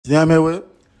You know what I'm here with?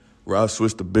 Rob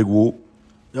Swish the big whoop.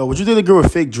 Yo, would you date a girl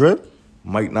with fake drip?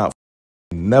 Might not.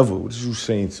 Never. What is you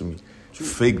saying to me?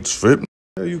 Fake drip?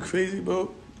 Are you crazy,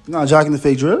 bro? You not jocking the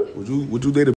fake drip? Would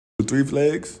you date a with 3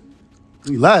 flags?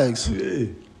 3 legs? Yeah.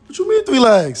 What you mean 3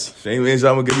 legs? Same answer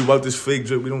I'm gonna give you about this fake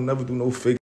drip. We don't never do no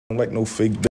fake. I don't like no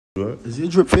fake drip, bro. Is your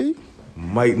drip fake?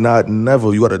 Might not,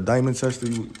 never. You got a diamond tester.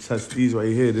 You test these right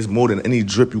here. This more than any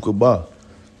drip you could buy.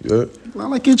 Yeah. I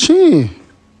like your chin.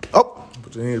 Oh.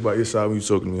 Put your hands by your side when you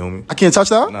talking to me, homie. I can't touch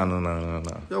that?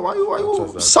 Nah. Yo, why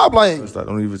you stop like?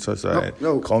 Don't even touch that.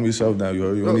 Yo. Calm yourself down,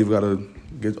 yo. You don't even gotta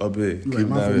get up here. Keep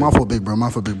Right, my fault, big bro. My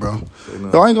fault, big bro.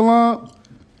 Yo, I ain't gonna lie.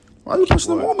 Why you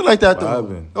pushing them on me like that, though? What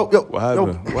happened? Yo. What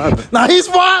happened? Nah, he's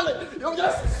violent. Yo,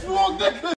 that's strong, nigga.